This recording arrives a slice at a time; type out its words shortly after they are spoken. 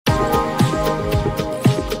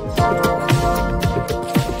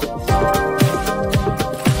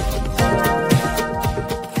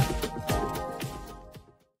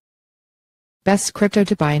Best crypto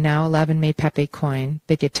to buy now: 11 May Pepe coin,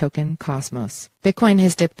 Bitget token, Cosmos. Bitcoin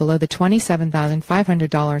has dipped below the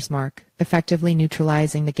 $27,500 mark, effectively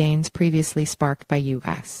neutralizing the gains previously sparked by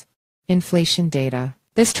U.S. inflation data.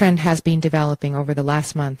 This trend has been developing over the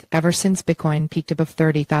last month, ever since Bitcoin peaked above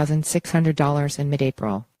 $30,600 in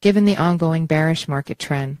mid-April. Given the ongoing bearish market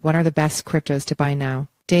trend, what are the best cryptos to buy now?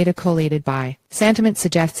 Data collated by Santiment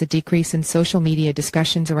suggests a decrease in social media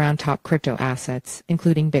discussions around top crypto assets,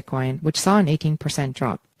 including Bitcoin, which saw an 18%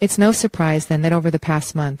 drop. It's no surprise then that over the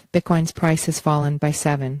past month, Bitcoin's price has fallen by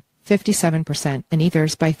 7.57%, and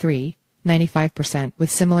Ether's by 3.95%, with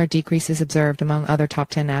similar decreases observed among other top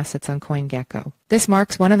 10 assets on CoinGecko. This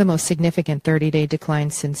marks one of the most significant 30-day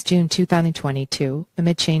declines since June 2022,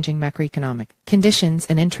 amid changing macroeconomic conditions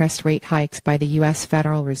and interest rate hikes by the U.S.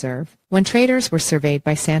 Federal Reserve. When traders were surveyed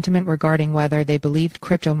by Santiment regarding whether they believed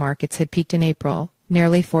crypto markets had peaked in April,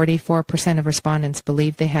 nearly 44% of respondents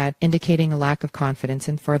believed they had, indicating a lack of confidence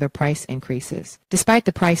in further price increases. Despite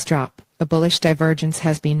the price drop, a bullish divergence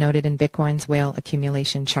has been noted in Bitcoin's whale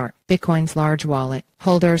accumulation chart. Bitcoin's large wallet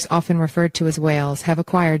holders, often referred to as whales, have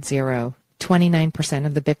acquired 0.29%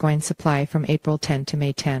 of the Bitcoin supply from April 10 to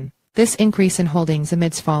May 10. This increase in holdings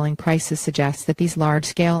amidst falling prices suggests that these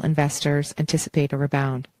large-scale investors anticipate a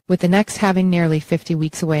rebound. With the next halving nearly 50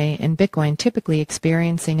 weeks away and Bitcoin typically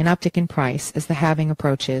experiencing an uptick in price as the halving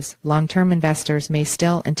approaches, long-term investors may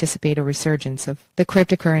still anticipate a resurgence of the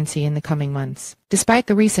cryptocurrency in the coming months. Despite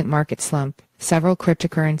the recent market slump, several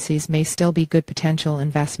cryptocurrencies may still be good potential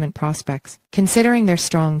investment prospects. Considering their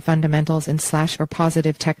strong fundamentals and / or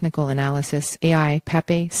positive technical analysis, AI,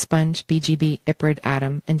 Pepe, Sponge, BGB, ypredict,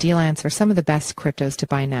 Atom, and dlance are some of the best cryptos to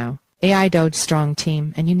buy now. aidoge's strong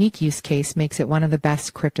team and unique use case makes it one of the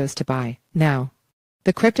best cryptos to buy now.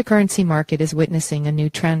 The cryptocurrency market is witnessing a new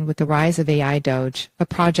trend with the rise of aidoge, a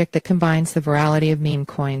project that combines the virality of meme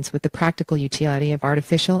coins with the practical utility of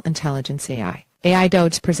artificial intelligence AI.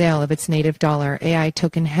 aidoge's presale of its native dollar AI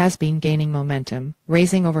token has been gaining momentum,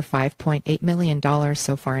 raising over $5.8 million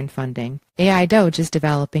so far in funding. aidoge is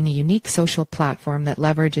developing a unique social platform that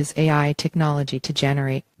leverages AI technology to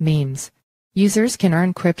generate memes. Users can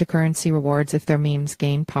earn cryptocurrency rewards if their memes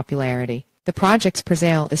gain popularity. The project's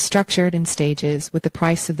presale is structured in stages, with the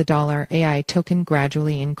price of the dollar AI token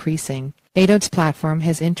gradually increasing. aidoge's platform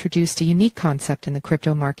has introduced a unique concept in the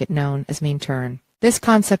crypto market known as meme turn. This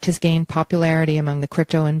concept has gained popularity among the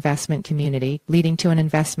crypto investment community, leading to an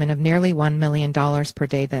investment of nearly $1 million per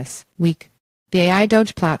day this week. The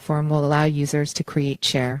aidoge platform will allow users to create,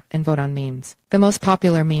 share, and vote on memes. The most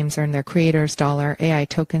popular memes earn their creators dollar AI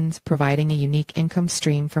tokens, providing a unique income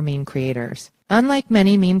stream for meme creators. Unlike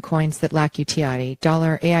many meme coins that lack utility,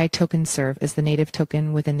 dollar AI tokens serve as the native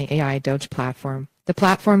token within the aidoge platform. The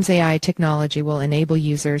platform's AI technology will enable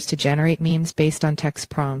users to generate memes based on text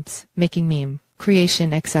prompts, making meme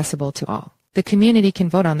creation accessible to all. The community can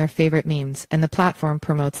vote on their favorite memes, and the platform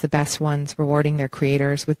promotes the best ones, rewarding their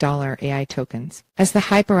creators with dollar AI tokens. As the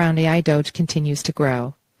hype around aidoge continues to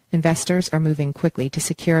grow, investors are moving quickly to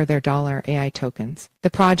secure their dollar AI tokens. The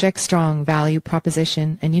project's strong value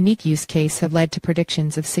proposition and unique use case have led to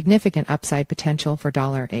predictions of significant upside potential for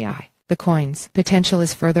dollar AI. The coin's potential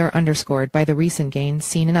is further underscored by the recent gains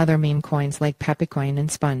seen in other meme coins like Pepe coin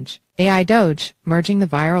and Sponge. aidoge, merging the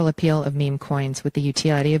viral appeal of meme coins with the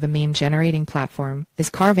utility of a meme-generating platform, is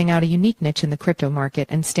carving out a unique niche in the crypto market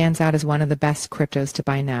and stands out as one of the best cryptos to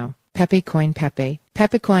buy now. Pepe coin.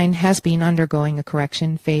 Pepe coin has been undergoing a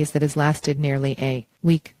correction phase that has lasted nearly a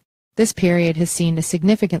week. This period has seen a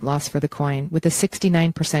significant loss for the coin, with a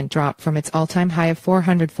 69% drop from its all-time high of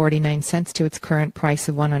 449 cents to its current price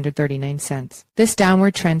of 139 cents. This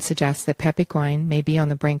downward trend suggests that Pepe coin may be on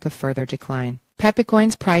the brink of further decline. Pepe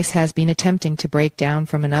coin's price has been attempting to break down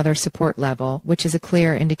from another support level, which is a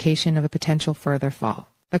clear indication of a potential further fall.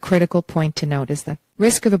 A critical point to note is the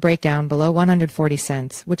risk of a breakdown below 140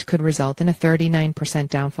 cents, which could result in a 39%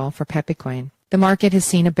 downfall for Pepe coin. The market has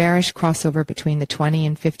seen a bearish crossover between the 20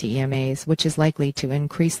 and 50 EMAs, which is likely to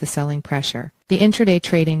increase the selling pressure. The intraday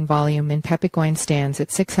trading volume in Pepe coin stands at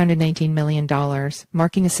 $618 million,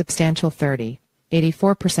 marking a substantial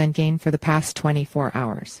 84% gain for the past 24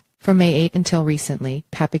 hours. From May 8 until recently,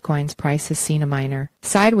 Pepe coin's price has seen a minor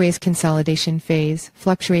sideways consolidation phase,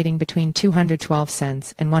 fluctuating between 212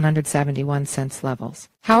 cents and 171 cents levels.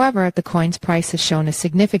 However, the coin's price has shown a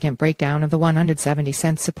significant breakdown of the 170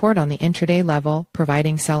 cents support on the intraday level,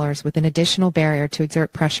 providing sellers with an additional barrier to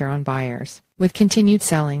exert pressure on buyers. With continued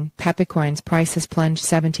selling, Pepe coin's price has plunged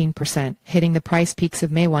 17%, hitting the price peaks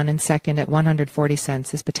of May 1 and 2 at 140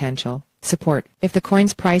 cents as potential Support. If the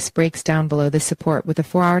coin's price breaks down below this support with a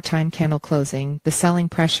 4-hour time candle closing, the selling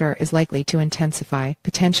pressure is likely to intensify,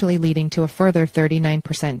 potentially leading to a further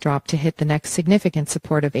 39% drop to hit the next significant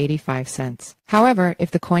support of 85 cents. However,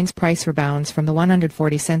 if the coin's price rebounds from the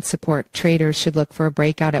 140 cent support, traders should look for a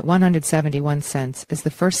breakout at 171 cents as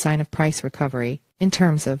the first sign of price recovery. In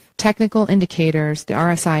terms of technical indicators, the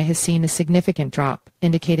RSI has seen a significant drop,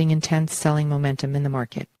 indicating intense selling momentum in the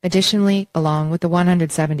market. Additionally, along with the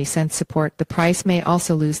 170 cent support, the price may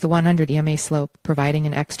also lose the 100 EMA slope, providing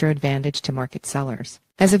an extra advantage to market sellers.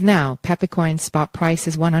 As of now, Pepe coin's spot price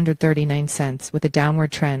is 139 cents with a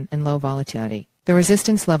downward trend and low volatility. The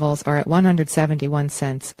resistance levels are at 171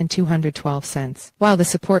 cents and 212 cents, while the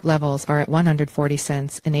support levels are at 140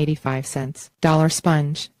 cents and 85 cents. Dollar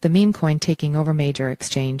Sponge, the meme coin taking over major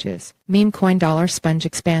exchanges. Meme coin Dollar Sponge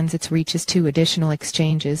expands its reach as 2 additional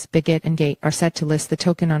exchanges, Bitget and Gate, are set to list the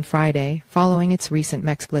token on Friday, following its recent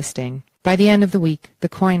MEX listing. By the end of the week, the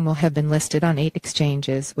coin will have been listed on 8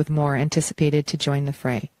 exchanges, with more anticipated to join the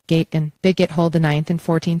fray. Gate and Bitget hold the 9th and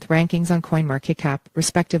 14th rankings on CoinMarketCap,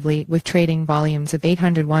 respectively, with trading volumes of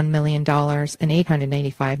 $801 million and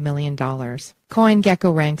 $885 million.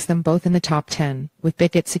 CoinGecko ranks them both in the top 10, with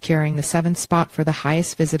Bitget securing the 7th spot for the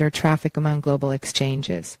highest visitor traffic among global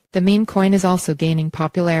exchanges. The meme coin is also gaining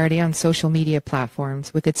popularity on social media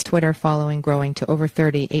platforms, with its Twitter following growing to over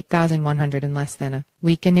 38,100 in less than a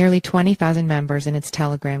week and nearly 20,000 members in its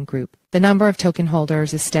Telegram group. The number of token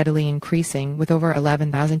holders is steadily increasing, with over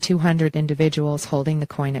 11,200 individuals holding the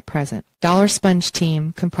coin at present. Dollar Sponge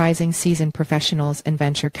team, comprising seasoned professionals and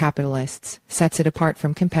venture capitalists, sets it apart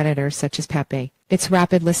from competitors such as Pepe. Its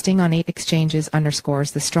rapid listing on 8 exchanges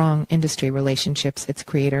underscores the strong industry relationships its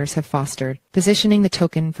creators have fostered, positioning the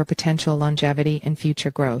token for potential longevity and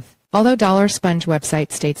future growth. Although Dollar Sponge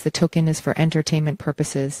website states the token is for entertainment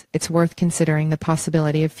purposes, it's worth considering the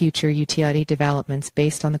possibility of future utility developments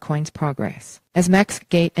based on the coin's progress. As MEX,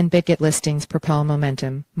 Gate, and Bitget listings propel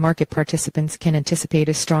momentum, market participants can anticipate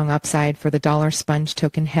a strong upside for the Dollar Sponge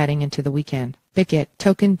token heading into the weekend. Bitget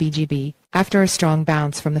token BGB. After a strong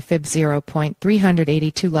bounce from the Fib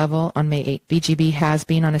 0.382 level on May 8, BGB has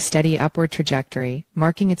been on a steady upward trajectory,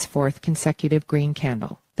 marking its 4th consecutive green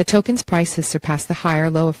candle. The token's price has surpassed the higher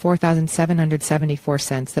low of 4,774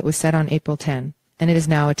 cents that was set on April 10, and it is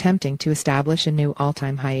now attempting to establish a new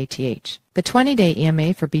all-time high ATH. The 20-day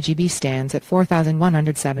EMA for BGB stands at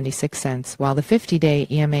 4,176 cents, while the 50-day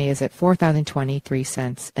EMA is at 4,023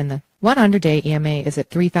 cents, and the 100-day EMA is at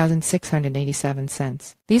 3,687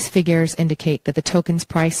 cents. These figures indicate that the token's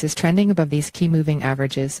price is trending above these key moving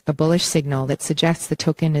averages, a bullish signal that suggests the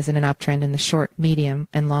token is in an uptrend in the short, medium,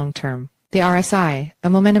 and long term. The RSI, a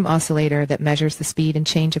momentum oscillator that measures the speed and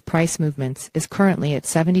change of price movements, is currently at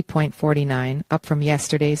 70.49, up from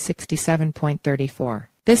yesterday's 67.34.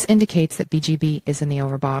 This indicates that BGB is in the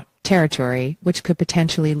overbought territory, which could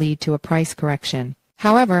potentially lead to a price correction.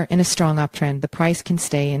 However, in a strong uptrend, the price can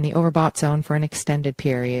stay in the overbought zone for an extended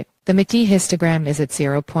period. The MACD histogram is at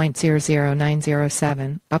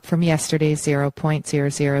 0.00907, up from yesterday's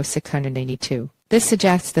 0.00682. This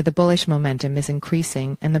suggests that the bullish momentum is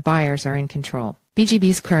increasing and the buyers are in control.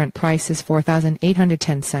 BGB's current price is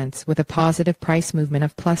 4,810 cents, with a positive price movement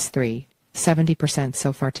of plus 70%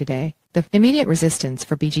 so far today. The immediate resistance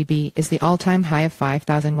for BGB is the all-time high of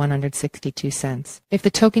 5,162 cents. If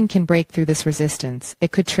the token can break through this resistance,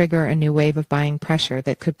 it could trigger a new wave of buying pressure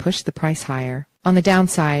that could push the price higher. On the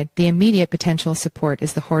downside, the immediate potential support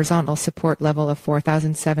is the horizontal support level of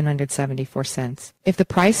 4,774 cents. If the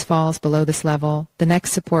price falls below this level, the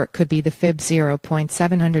next support could be the Fib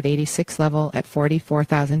 0.786 level at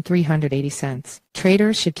 44,380 cents.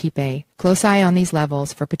 Traders should keep a close eye on these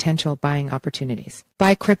levels for potential buying opportunities.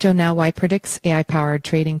 Buy crypto now. ypredict's AI-powered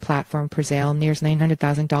trading platform Presale nears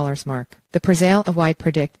 $900,000 mark. The Presale of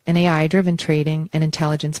ypredict, an AI-driven trading and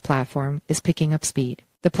intelligence platform, is picking up speed.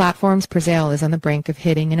 The platform's Presale is on the brink of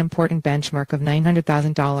hitting an important benchmark of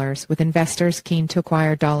 $900,000, with investors keen to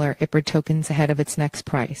acquire ypred tokens ahead of its next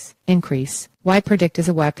price increase. ypredict is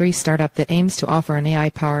a Web3 startup that aims to offer an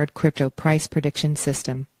AI-powered crypto price prediction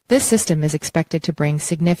system. This system is expected to bring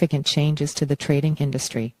significant changes to the trading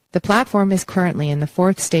industry. The platform is currently in the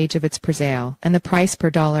 4th stage of its Presale, and the price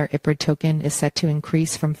per ypred token is set to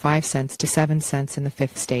increase from 5 cents to 7 cents in the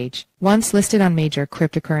 5th stage. Once listed on major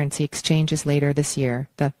cryptocurrency exchanges later this year,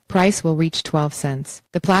 the price will reach 12 cents.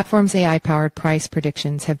 The platform's AI-powered price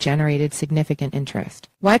predictions have generated significant interest.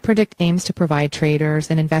 ypredict aims to provide traders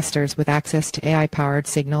and investors with access to AI-powered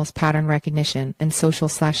signals, pattern recognition, and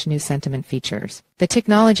social/news sentiment features. The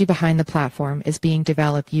technology behind the platform is being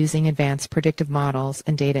developed using advanced predictive models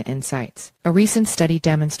and data insights. A recent study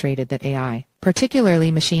demonstrated that AI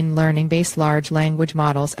Particularly machine learning-based large language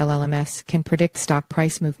models (LLMs) can predict stock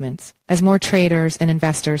price movements. As more traders and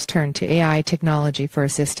investors turn to AI technology for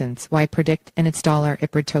assistance, ypredict and its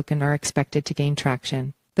 $ypred token are expected to gain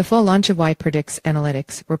traction. The full launch of ypredict's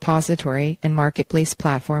analytics, repository, and marketplace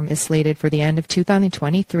platform is slated for the end of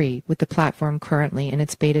 2023, with the platform currently in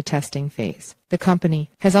its beta testing phase. The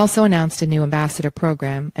company has also announced a new ambassador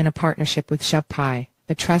program and a partnership with ShopPi,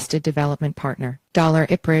 a trusted development partner.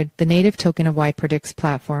 ypred, the native token of ypredict's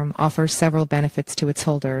platform, offers several benefits to its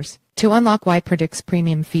holders. To unlock ypredict's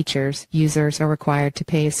premium features, users are required to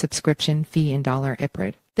pay a subscription fee in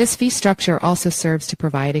ypred. This fee structure also serves to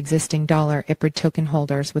provide existing ypred token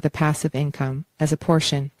holders with a passive income, as a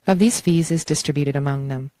portion of these fees is distributed among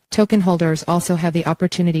them. Token holders also have the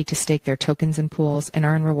opportunity to stake their tokens in pools and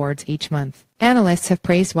earn rewards each month. Analysts have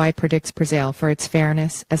praised ypredict's presale for its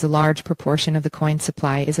fairness, as a large proportion of the coin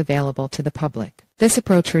supply is available to the public. This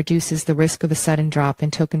approach reduces the risk of a sudden drop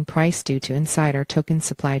in token price due to insider token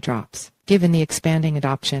supply drops. Given the expanding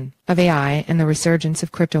adoption of AI and the resurgence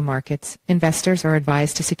of crypto markets, investors are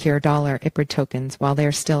advised to secure ypred tokens while they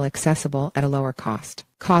are still accessible at a lower cost.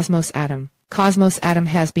 Cosmos Atom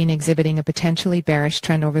has been exhibiting a potentially bearish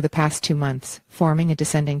trend over the past 2 months, forming a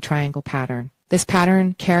descending triangle pattern. This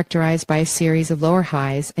pattern, characterized by a series of lower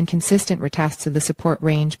highs and consistent retests of the support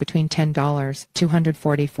range between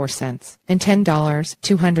 $10.244 and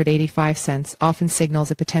 $10.285, often signals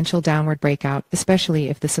a potential downward breakout, especially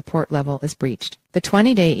if the support level is breached. The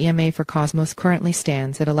 20-day EMA for Cosmos currently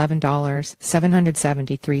stands at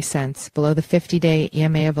 $11.773, below the 50-day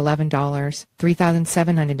EMA of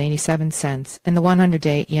 $11.3787 and the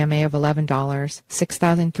 100-day EMA of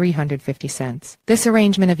 $11.6350. This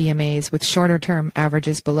arrangement of EMAs with shorter-term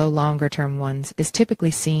averages below longer-term ones is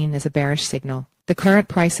typically seen as a bearish signal. The current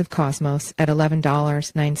price of Cosmos at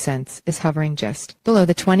 $11.09 is hovering just below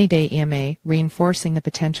the 20-day EMA, reinforcing the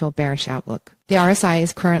potential bearish outlook. The RSI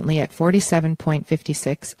is currently at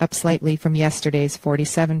 47.56, up slightly from yesterday's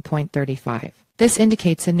 47.35. This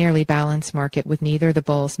indicates a nearly balanced market with neither the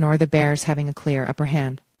bulls nor the bears having a clear upper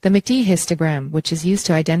hand. The MACD histogram, which is used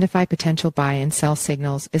to identify potential buy and sell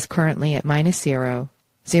signals, is currently at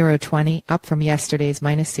 -0.020, up from yesterday's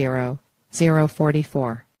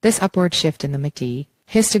 -0.044. This upward shift in the MACD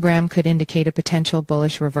histogram could indicate a potential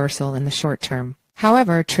bullish reversal in the short term.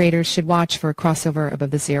 However, traders should watch for a crossover above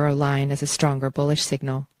the zero line as a stronger bullish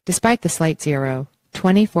signal. Despite the slight 0.24%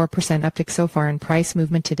 uptick so far in price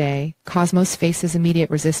movement today, Cosmos faces immediate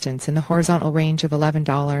resistance in the horizontal range of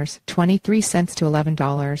 $11.23 to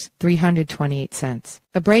 $11.328.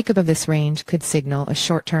 A break above this range could signal a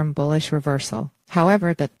short-term bullish reversal.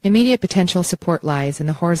 However, the immediate potential support lies in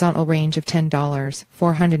the horizontal range of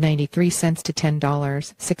 $10.493 to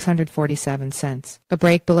 $10.647. A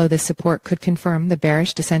break below this support could confirm the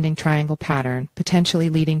bearish descending triangle pattern, potentially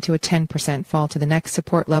leading to a 10% fall to the next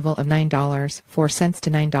support level of $9.04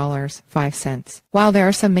 to $9.05. While there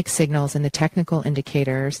are some mixed signals in the technical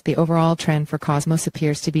indicators, the overall trend for Cosmos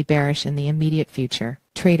appears to be bearish in the immediate future.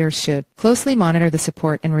 Traders should closely monitor the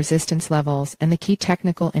support and resistance levels and the key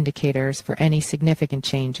technical indicators for any significant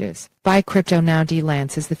changes. Buy crypto now.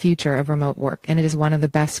 Dlance is the future of remote work, and it is one of the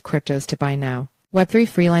best cryptos to buy now. Web3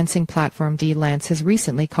 freelancing platform dlance has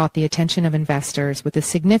recently caught the attention of investors with a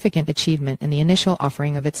significant achievement in the initial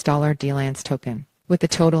offering of its dlance token. With the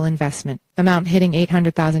total investment amount hitting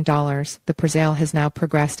 $800,000, the presale has now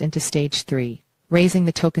progressed into stage 3. Raising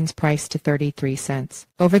the token's price to 33 cents.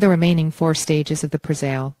 Over the remaining 4 stages of the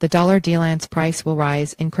presale, the dlance price will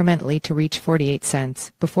rise incrementally to reach 48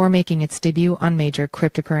 cents, before making its debut on major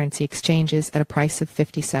cryptocurrency exchanges at a price of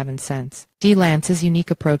 57 cents. Dlance's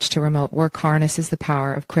unique approach to remote work harnesses the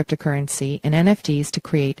power of cryptocurrency and NFTs to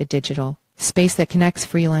create a digital space that connects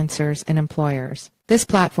freelancers and employers. This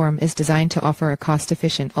platform is designed to offer a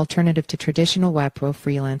cost-efficient alternative to traditional Web3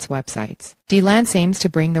 freelance websites. Dlance aims to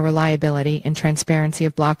bring the reliability and transparency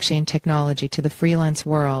of blockchain technology to the freelance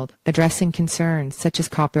world, addressing concerns such as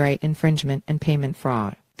copyright infringement and payment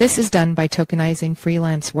fraud. This is done by tokenizing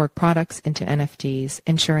freelance work products into NFTs,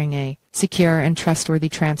 ensuring a secure and trustworthy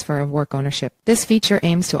transfer of work ownership. This feature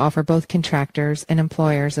aims to offer both contractors and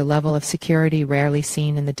employers a level of security rarely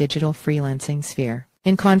seen in the digital freelancing sphere.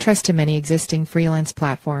 In contrast to many existing freelance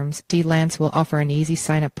platforms, Dlance will offer an easy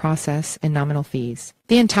sign-up process and nominal fees.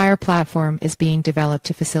 The entire platform is being developed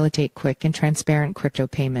to facilitate quick and transparent crypto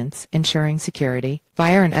payments, ensuring security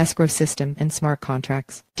via an escrow system and smart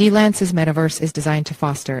contracts. Dlance's metaverse is designed to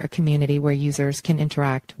foster a community where users can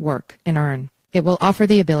interact, work, and earn. It will offer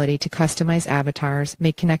the ability to customize avatars,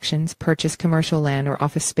 make connections, purchase commercial land or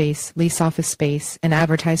office space, lease office space, and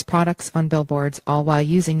advertise products on billboards, all while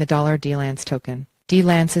using the Dlance token.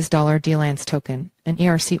 Delance's $dlance token, an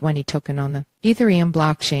ERC20 token on the Ethereum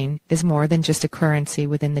blockchain, is more than just a currency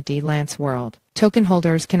within the dlance world. Token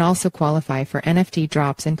holders can also qualify for NFT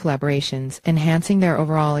drops and collaborations, enhancing their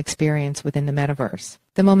overall experience within the metaverse.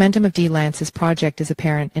 The momentum of dlance's project is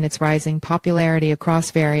apparent in its rising popularity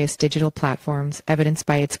across various digital platforms, evidenced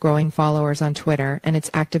by its growing followers on Twitter and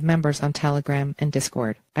its active members on Telegram and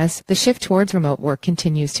Discord. As the shift towards remote work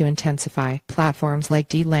continues to intensify, platforms like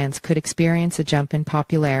dlance could experience a jump in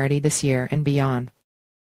popularity this year and beyond.